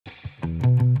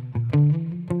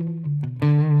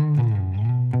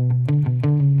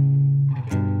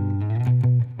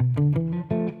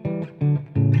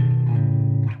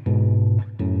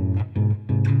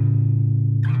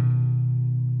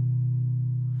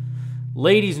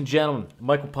Ladies and gentlemen,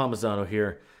 Michael Palmisano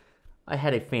here. I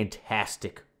had a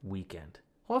fantastic weekend.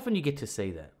 How often you get to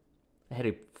say that? I had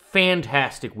a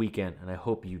fantastic weekend, and I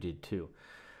hope you did too.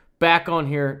 Back on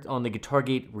here on the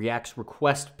GuitarGate Reacts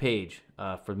request page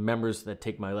for members that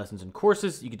take my lessons and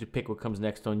courses. You get to pick what comes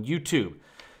next on YouTube.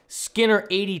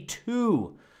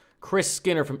 Skinner82, Chris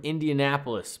Skinner from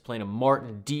Indianapolis, playing a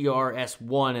Martin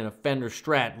DRS1 and a Fender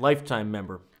Strat, lifetime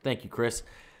member. Thank you, Chris.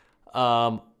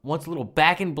 Wants a little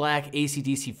Back in Black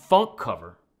AC/DC funk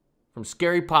cover from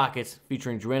Scary Pockets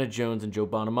featuring Joanna Jones and Joe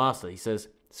Bonamassa. He says,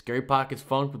 Scary Pockets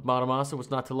funk with Bonamassa,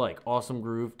 what's not to like? Awesome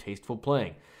groove, tasteful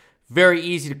playing. Very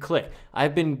easy to click.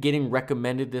 I've been getting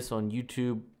recommended this on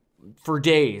YouTube for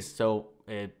days, so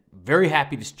very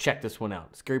happy to check this one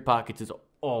out. Scary Pockets is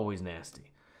always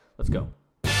nasty. Let's go.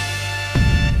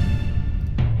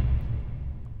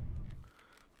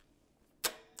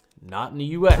 Not in the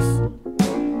U.S.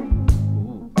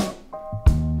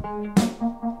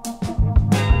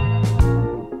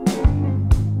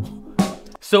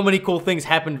 So many cool things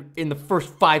happened in the first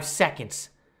 5 seconds.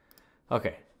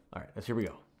 Okay, all right, here we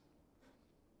go.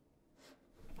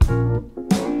 So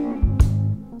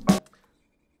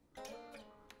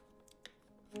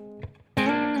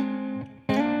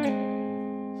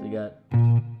you got,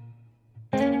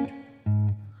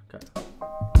 okay.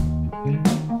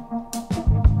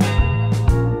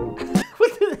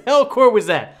 What the hell chord was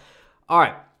that? All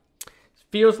right,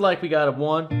 feels like we got a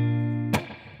 1,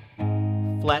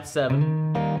 flat 7,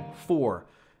 4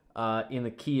 in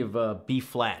the key of B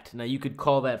flat. Now you could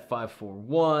call that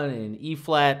 5-4-1 and E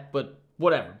flat, but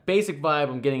whatever. Basic vibe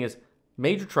I'm getting is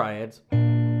major triads,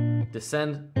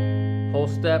 descend, whole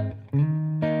step,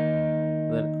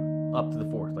 then up to the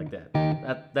 4th like that.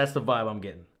 That's the vibe I'm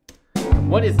getting.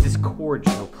 What is this chord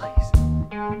Joe plays?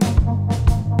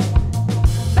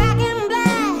 Back in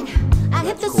black, I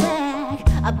hit the sack.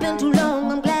 I've been too long,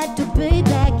 I'm glad to be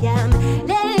back. Yeah, I'm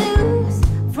letting loose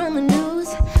from the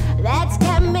news. That's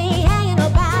kept me hanging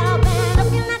about and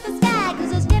looking at the sky,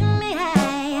 cause it's getting me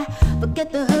high.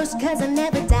 Forget the hearse, cause I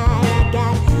never die. I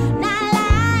got 9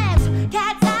 lives,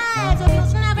 cat's eyes, so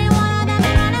using every one of them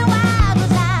and running wild.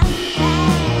 Was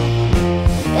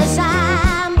yes,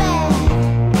 I'm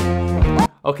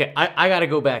back. Okay, I gotta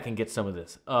go back and get some of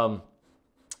this.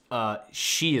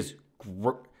 She is,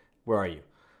 where are you?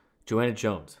 Joanna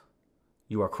Jones,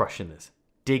 you are crushing this.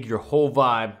 Dig your whole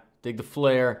vibe, dig the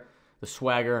flair, the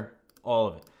swagger, all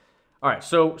of it. All right,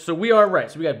 so we are right.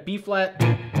 So we got B flat,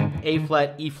 A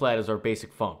flat, E flat is our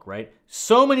basic funk, right?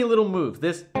 So many little moves.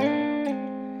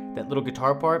 That little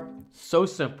guitar part, so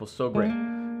simple, so great.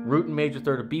 Root and major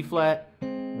third of B flat,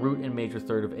 root and major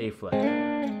third of A flat.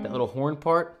 That little horn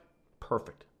part,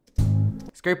 perfect.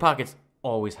 Scary Pockets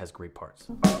always has great parts.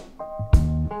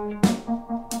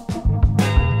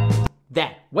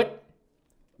 That, what?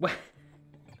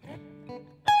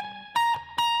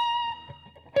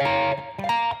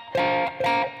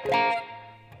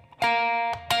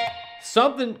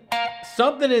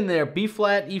 Something in there. B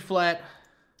flat, E flat.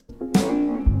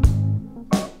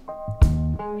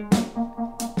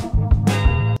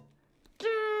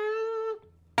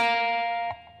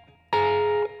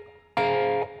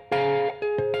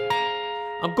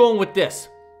 I'm going with this.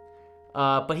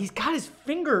 But he's got his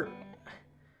finger.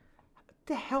 What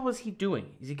the hell is he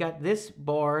doing? Has he got this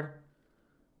barred,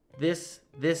 this,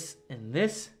 and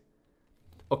this?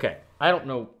 Okay, I don't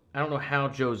know how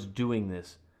Joe's doing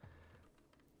this.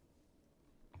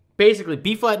 Basically,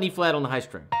 B flat and E flat on the high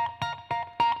string.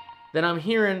 Then I'm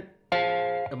hearing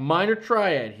a minor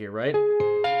triad here, right?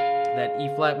 That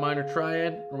E flat minor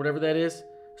triad, or whatever that is.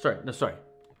 Sorry.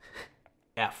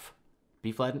 F.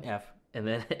 B flat and F, and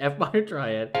then F minor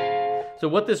triad. So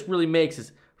what this really makes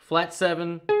is flat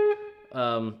 7,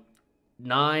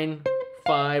 9,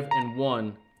 5, and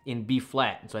 1 in B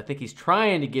flat. And so I think he's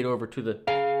trying to get over to the...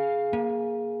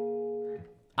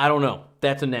 I don't know.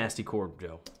 That's a nasty chord,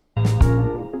 Joe.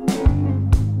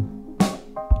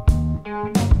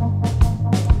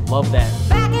 Love that.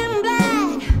 Back in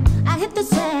black, I hit the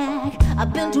sack.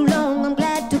 I've been too long, I'm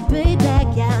glad to be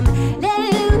back. Yeah, I'm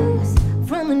letting loose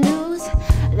from the news.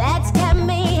 That's kept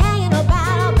me hanging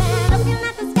about and looking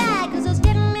at the sky, cause it's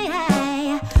getting me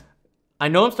high. I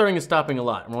know I'm starting and stopping a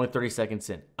lot. I'm only 30 seconds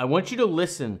in. I want you to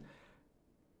listen.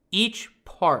 Each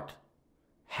part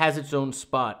has its own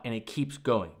spot, and it keeps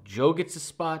going. Joe gets a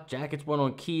spot, Jack gets one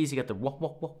on keys, you got the wah,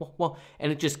 wah, wah, wah, wah, and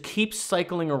it just keeps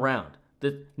cycling around.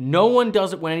 No one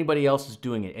does it when anybody else is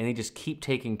doing it, and they just keep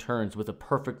taking turns with a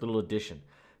perfect little addition.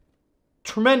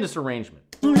 Tremendous arrangement.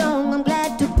 Too long, I'm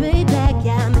glad to be back.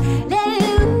 Yeah, I'm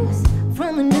letting loose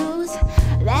from the news.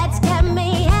 That's kept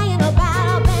me hanging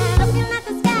about and looking at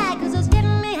the sky, cause it's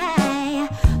getting me high.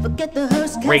 Forget the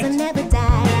hearse, cause Great. I never died.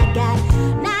 I got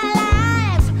 9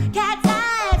 lives, cat's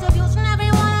eyes of using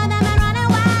every one of them and running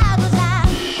wild. 'Cause I'm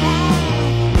back.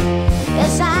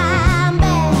 Yes, I'm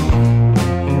back.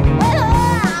 Well,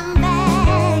 I'm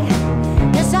back.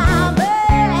 Yes, I'm back.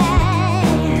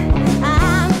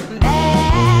 I'm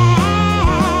back.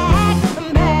 I'm back. I'm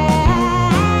back.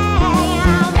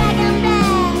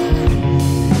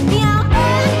 Yeah, I'm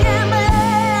back.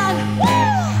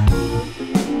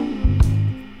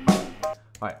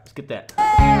 All right, let's get that.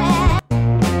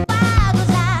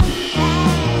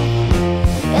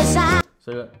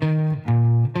 So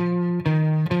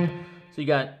you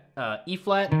got E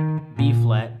flat, B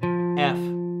flat, F,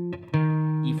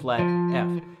 E flat,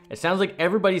 F. It sounds like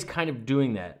everybody's kind of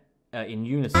doing that in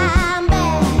unison. I'm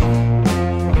back.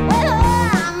 Well,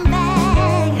 I'm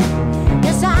back.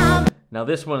 Yes, I'm Now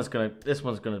this one's gonna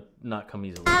not come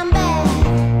easily. back.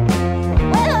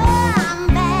 Well, I'm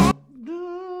back.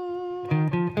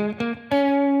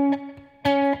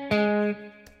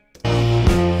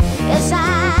 Yes,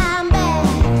 I'm back.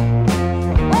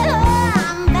 Well,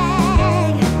 I'm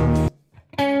back.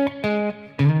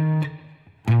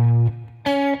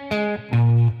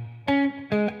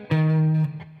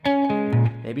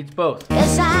 Maybe it's both.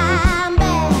 Yes, I'm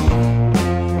back.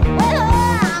 Well,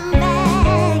 I'm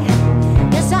back.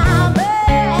 Yes, I'm back.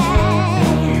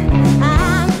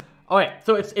 All right,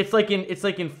 so it's like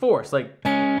in fourths, like.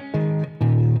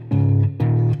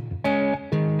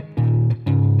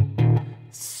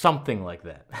 Something like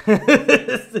that.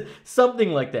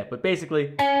 Something like that. But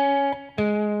basically,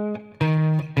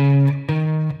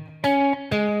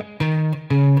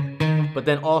 but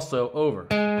then also over.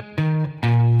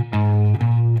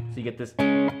 So you get this.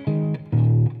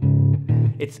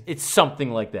 It's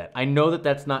something like that. I know that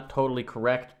that's not totally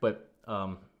correct, but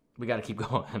we got to keep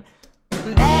going.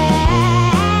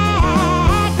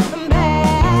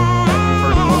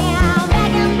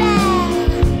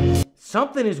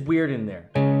 Something is weird in there.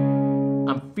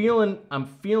 I'm feeling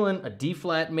a D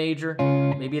flat major.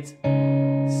 Maybe it's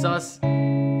sus.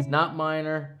 It's not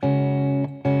minor.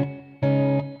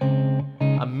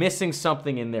 I'm missing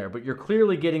something in there, but you're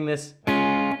clearly getting this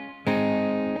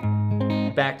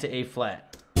back to A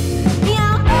flat.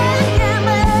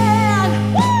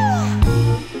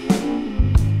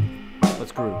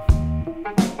 Let's groove.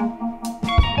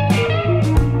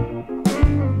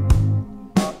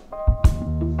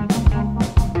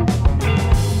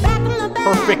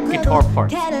 Perfect guitar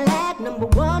part. Cadillac,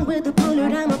 #1 with a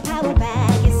bullet, I'm a power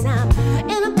bag. Yes, I'm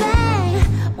in a bang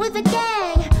with a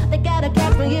gang. They gotta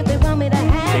catch me if they want me to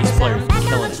hang. Bass players Back on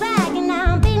killing the it. track and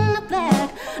now I'm beating the flag.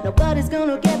 Nobody's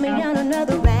gonna get me on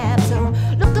another rap. So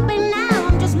look at me now,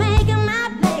 I'm just making my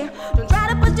play. Don't try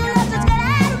to put your lips, just get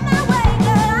out of my way.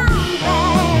 Girl, I'm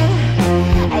back.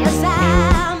 Yes,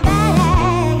 I'm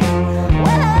back.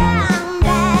 Well, I'm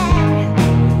back.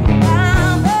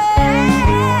 I'm back. I'm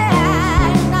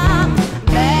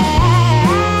back.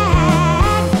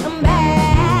 I'm back.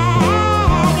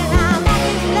 And I'm back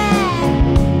in black.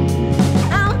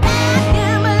 I'm back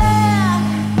in black.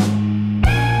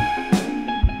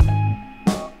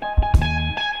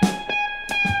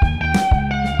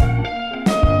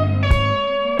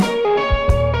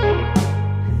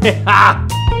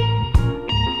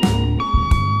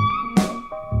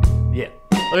 Yeah.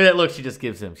 Look at that look she just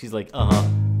gives him. She's like, uh-huh.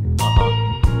 Uh-huh.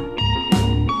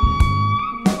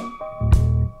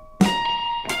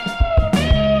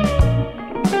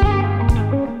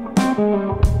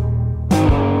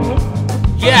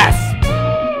 Yes!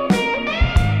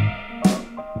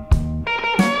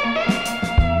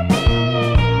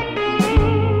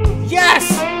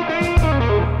 Yes!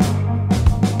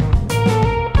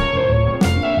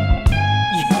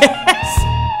 Yes!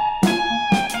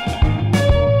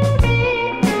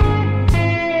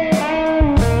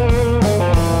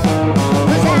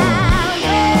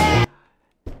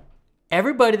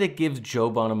 Everybody that gives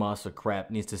Joe Bonamassa crap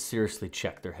needs to seriously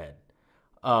check their head.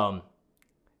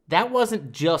 That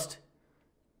wasn't just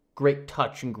great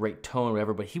touch and great tone or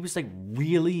whatever, but he was like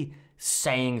really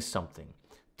saying something.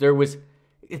 There was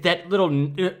that little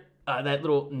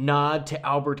nod to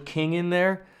Albert King in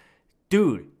there.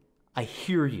 Dude, I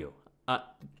hear you.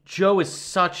 Joe is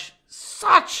such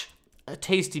a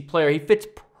tasty player. He fits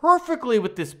perfectly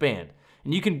with this band.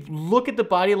 And you can look at the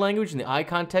body language and the eye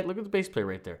contact. Look at the bass player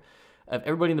right there.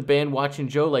 Everybody in the band watching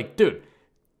Joe like, dude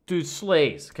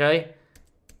slays, okay?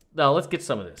 Now, let's get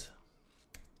some of this.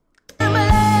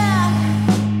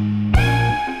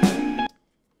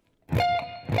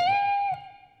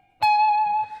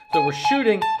 So we're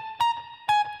shooting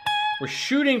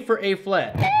for A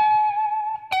flat.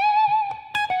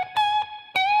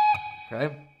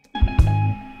 Okay?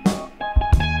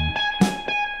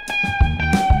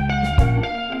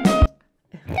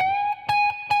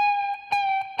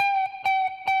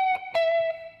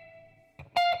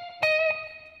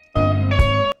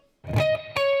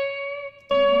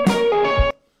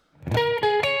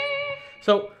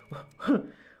 So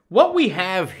what we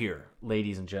have here,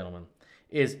 ladies and gentlemen,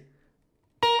 is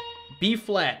B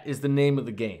flat is the name of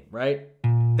the game, right?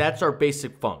 That's our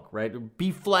basic funk, right? B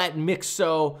flat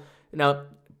mixo. Now,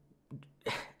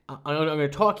 I'm going to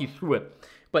talk you through it,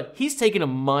 but he's taking a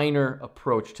minor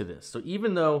approach to this. So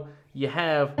even though you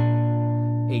have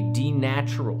a D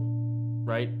natural,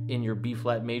 right, in your B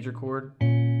flat major chord,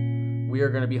 we are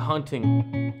going to be hunting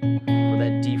for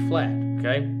that D flat,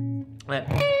 okay?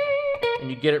 And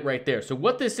you get it right there. So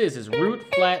what this is root,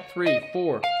 flat, 3,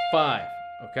 4, 5,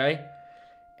 okay?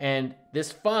 And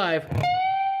this 5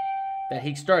 that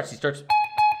he starts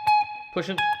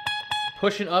pushing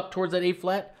up towards that A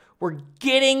flat. We're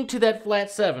getting to that flat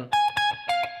 7,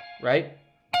 right?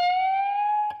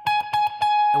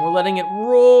 And we're letting it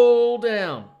roll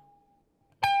down,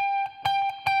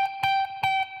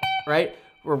 right?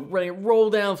 We're letting it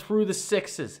roll down through the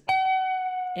 6s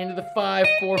into the 5,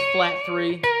 4, flat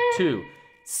 3, 2.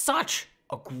 Such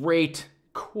a great,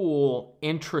 cool,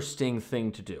 interesting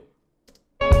thing to do.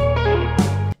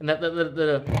 And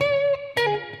the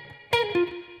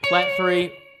flat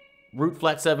 3, root,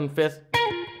 flat 7, 5th.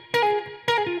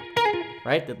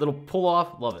 Right? That little pull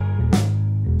off, love it.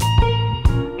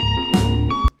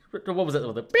 What was that?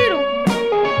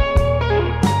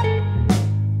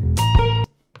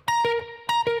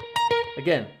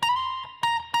 Again,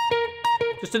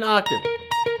 just an octave,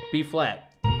 B flat.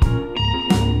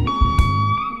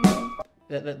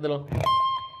 That little,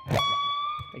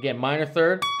 again, minor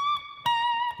third.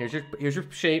 Here's your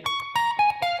shape.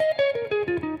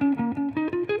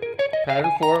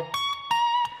 Pattern 4.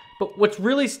 But what's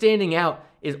really standing out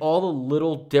is all the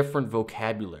little different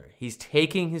vocabulary. He's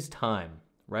taking his time,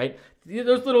 right?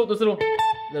 Those little.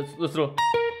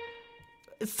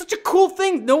 It's such a cool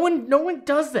thing. No one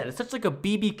does that. It's such like a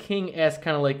BB King-esque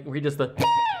kind of like where he does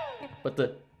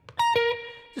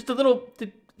just a little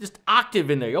octave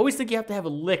in there. You always think you have to have a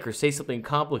lick or say something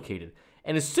complicated.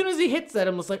 And as soon as he hits that,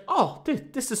 I'm just like, oh,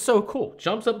 dude, this is so cool.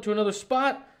 Jumps up to another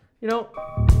spot, you know.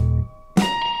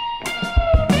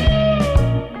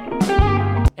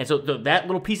 And so that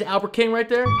little piece of Albert King right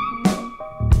there,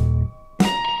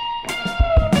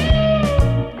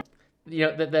 you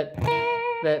know, that.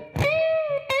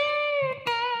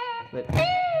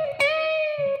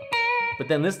 But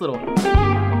then this little.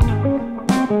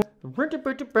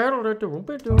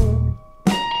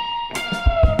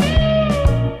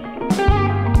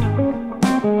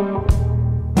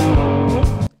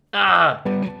 Ah!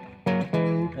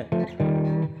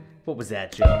 What was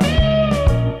that, Joe?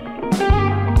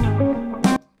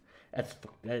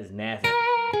 That is nasty.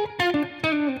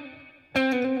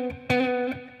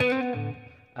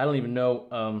 I don't even know.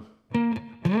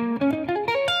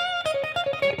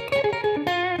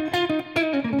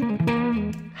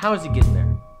 How is he getting there?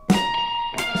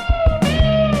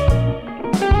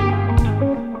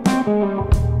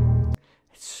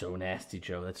 It's so nasty,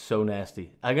 Joe. That's so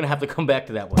nasty. I'm gonna have to come back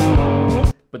to that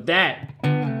one. But that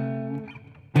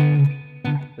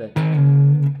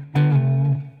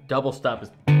double stop is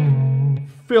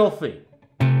filthy.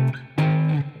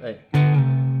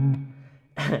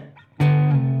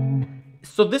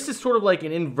 So this is sort of like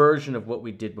an inversion of what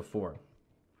we did before.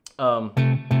 I don't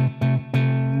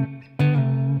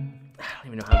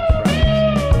even know how to describe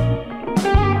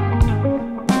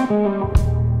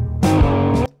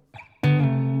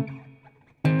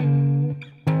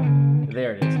this.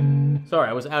 There it is. Sorry,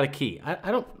 I was out of key.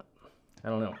 I don't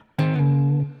know.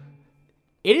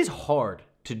 It is hard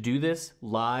to do this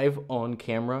live on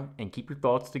camera and keep your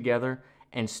thoughts together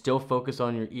and still focus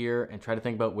on your ear and try to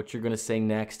think about what you're going to say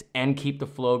next and keep the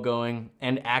flow going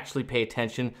and actually pay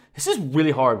attention. This is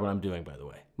really hard what I'm doing, by the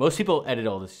way. Most people edit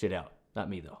all this shit out. Not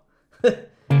me, though.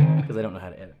 Because I don't know how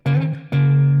to edit.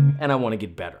 And I want to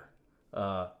get better.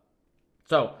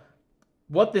 So,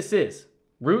 what this is,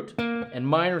 root and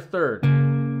minor third,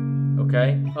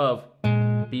 okay, of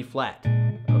B flat,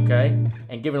 okay?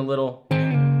 And give it a little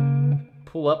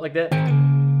pull up like that.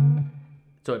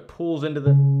 So it pulls into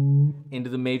the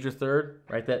major third,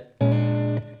 right? That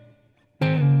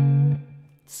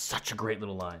such a great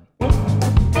little line.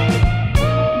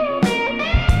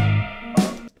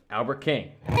 Albert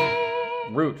King,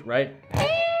 root, right?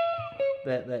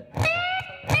 That.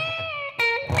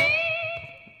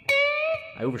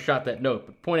 I overshot that note,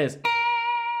 but the point is,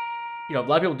 you know, a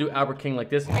lot of people do Albert King like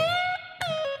this.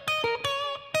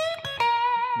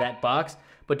 That box.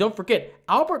 But don't forget,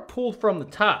 Albert pulled from the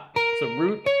top. So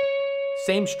root,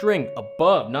 same string,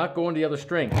 above, not going to the other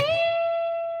string.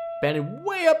 Bending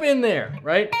way up in there,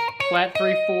 right? Flat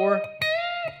 3, 4.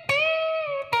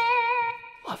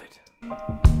 Love it.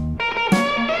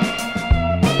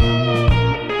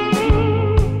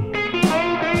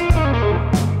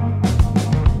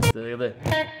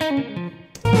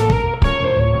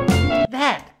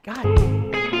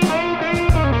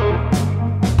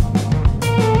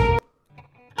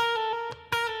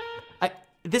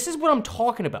 This is what I'm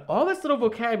talking about. All this little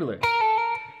vocabulary.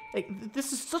 Like,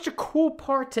 this is such a cool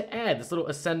part to add, this little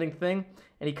ascending thing.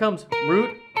 And he comes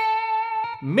root,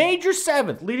 major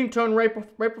seventh, leading tone right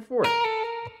before it,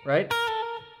 right?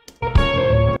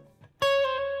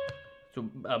 So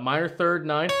minor third,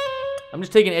 ninth. I'm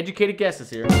just taking educated guesses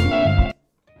here.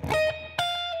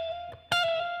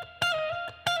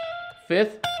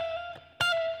 Fifth.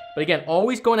 But again,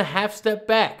 always going a half step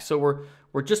back. So we're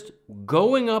just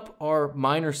going up our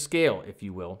minor scale, if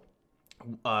you will.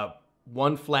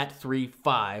 1 flat 3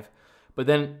 5, but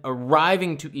then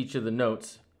arriving to each of the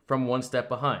notes from one step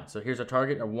behind. So here's our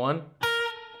target: a 1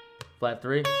 flat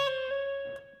 3,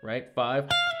 right? 5.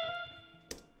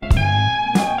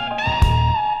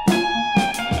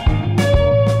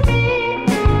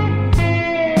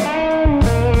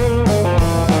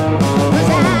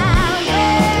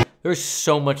 There's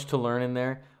so much to learn in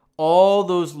there. All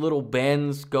those little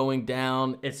bends going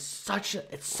down. It's such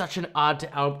an ode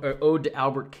to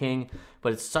Albert King,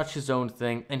 but it's such his own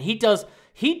thing. And he has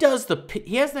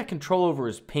that control over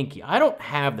his pinky. I don't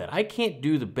have that. I can't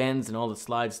do the bends and all the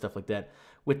slides stuff like that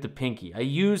with the pinky. I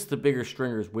use the bigger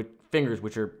fingers,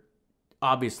 which are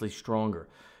obviously stronger.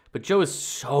 But Joe is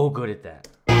so good at that.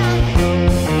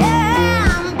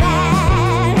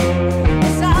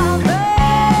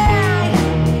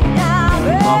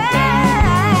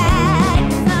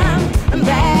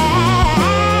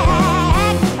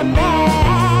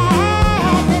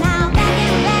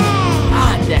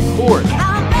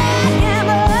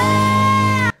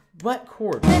 What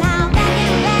chord?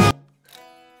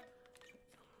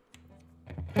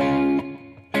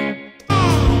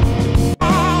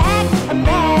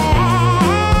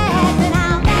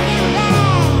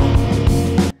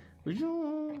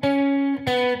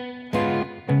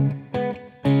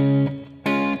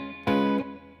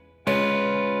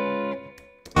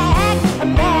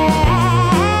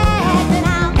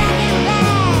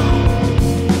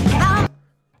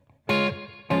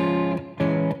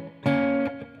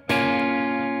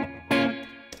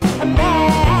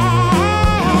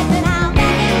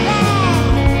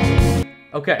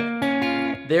 Okay,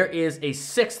 there is a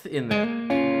sixth in there.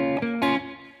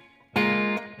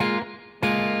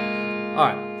 All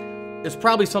right, there's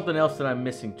probably something else that I'm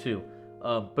missing too.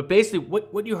 But basically,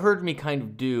 what you heard me kind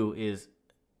of do is,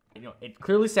 it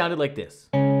clearly sounded like this.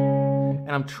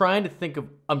 And I'm trying to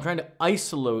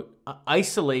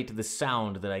isolate the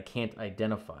sound that I can't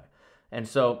identify. And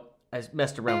so I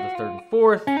messed around with the third and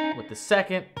fourth, with the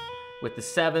second, with the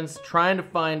sevenths, trying to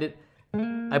find it.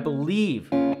 I believe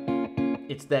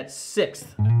it's that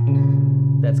sixth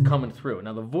that's coming through.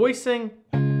 Now the voicing,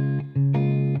 who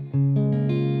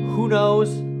knows?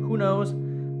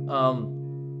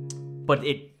 But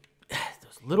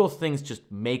those little things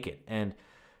just make it. And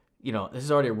this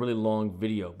is already a really long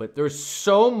video, but there's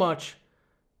so much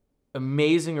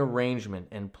amazing arrangement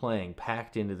and playing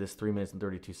packed into this 3 minutes and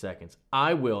 32 seconds.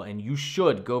 I will, and you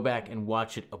should, go back and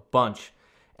watch it a bunch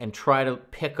and try to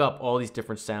pick up all these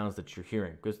different sounds that you're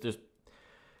hearing, because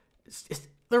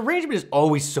the arrangement is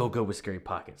always so good with Scary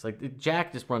Pockets. Like,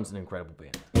 Jack just runs an incredible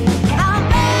band.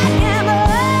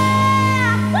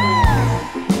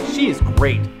 She is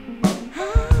great.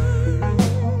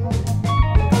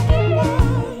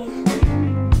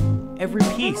 Every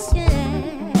piece.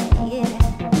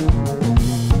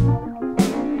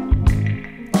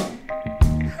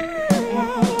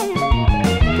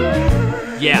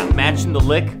 Yeah, matching the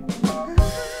lick.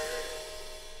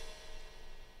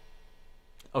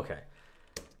 Okay.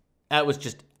 That was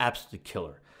just absolutely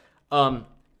killer.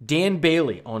 Dan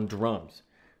Bailey on drums.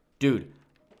 Dude,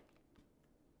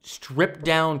 stripped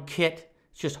down kit,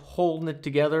 just holding it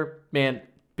together. Man,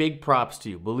 big props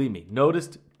to you, believe me.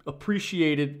 Noticed,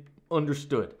 appreciated,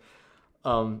 understood.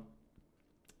 Calvin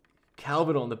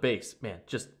on the bass, man,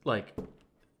 just like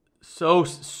so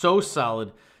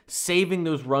solid. Saving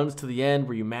those runs to the end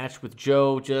where you match with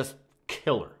Joe, just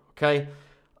killer, okay?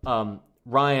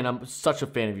 Ryan, I'm such a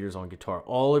fan of yours on guitar.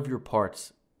 All of your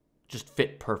parts just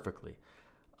fit perfectly.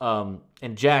 And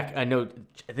Jack, I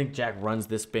think Jack runs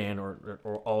this band or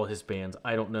all his bands.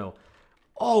 I don't know.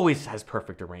 Always has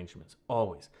perfect arrangements,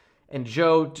 always. And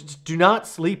Joe, just do not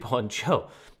sleep on Joe.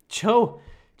 Joe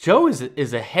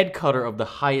is a head cutter of the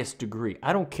highest degree.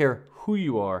 I don't care who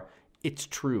you are. It's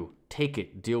true. Take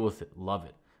it, deal with it, love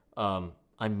it. I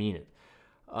mean it.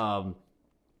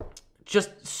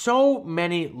 Just so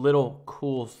many little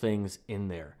cool things in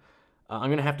there. I'm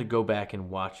going to have to go back and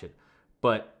watch it.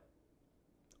 But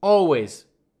always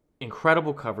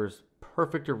incredible covers,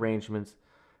 perfect arrangements.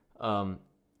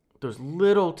 Those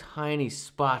little tiny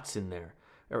spots in there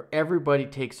where everybody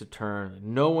takes a turn.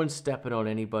 No one's stepping on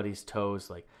anybody's toes.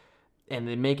 Like, and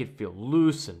they make it feel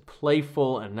loose and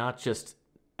playful and not just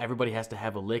everybody has to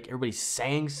have a lick. Everybody's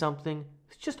saying something.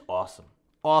 It's just awesome.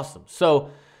 Awesome. So,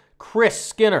 Chris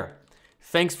Skinner,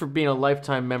 thanks for being a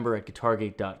lifetime member at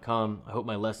GuitarGate.com. I hope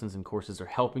my lessons and courses are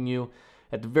helping you.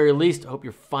 At the very least, I hope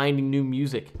you're finding new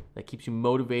music that keeps you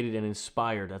motivated and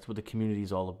inspired. That's what the community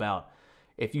is all about.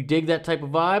 If you dig that type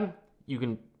of vibe, you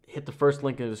can hit the first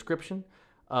link in the description.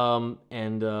 I'd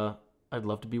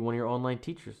love to be one of your online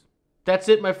teachers. That's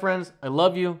it, my friends. I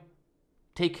love you.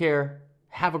 Take care.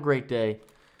 Have a great day.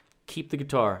 Keep the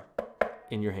guitar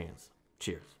in your hands.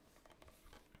 Cheers.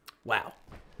 Wow.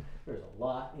 There's a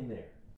lot in there.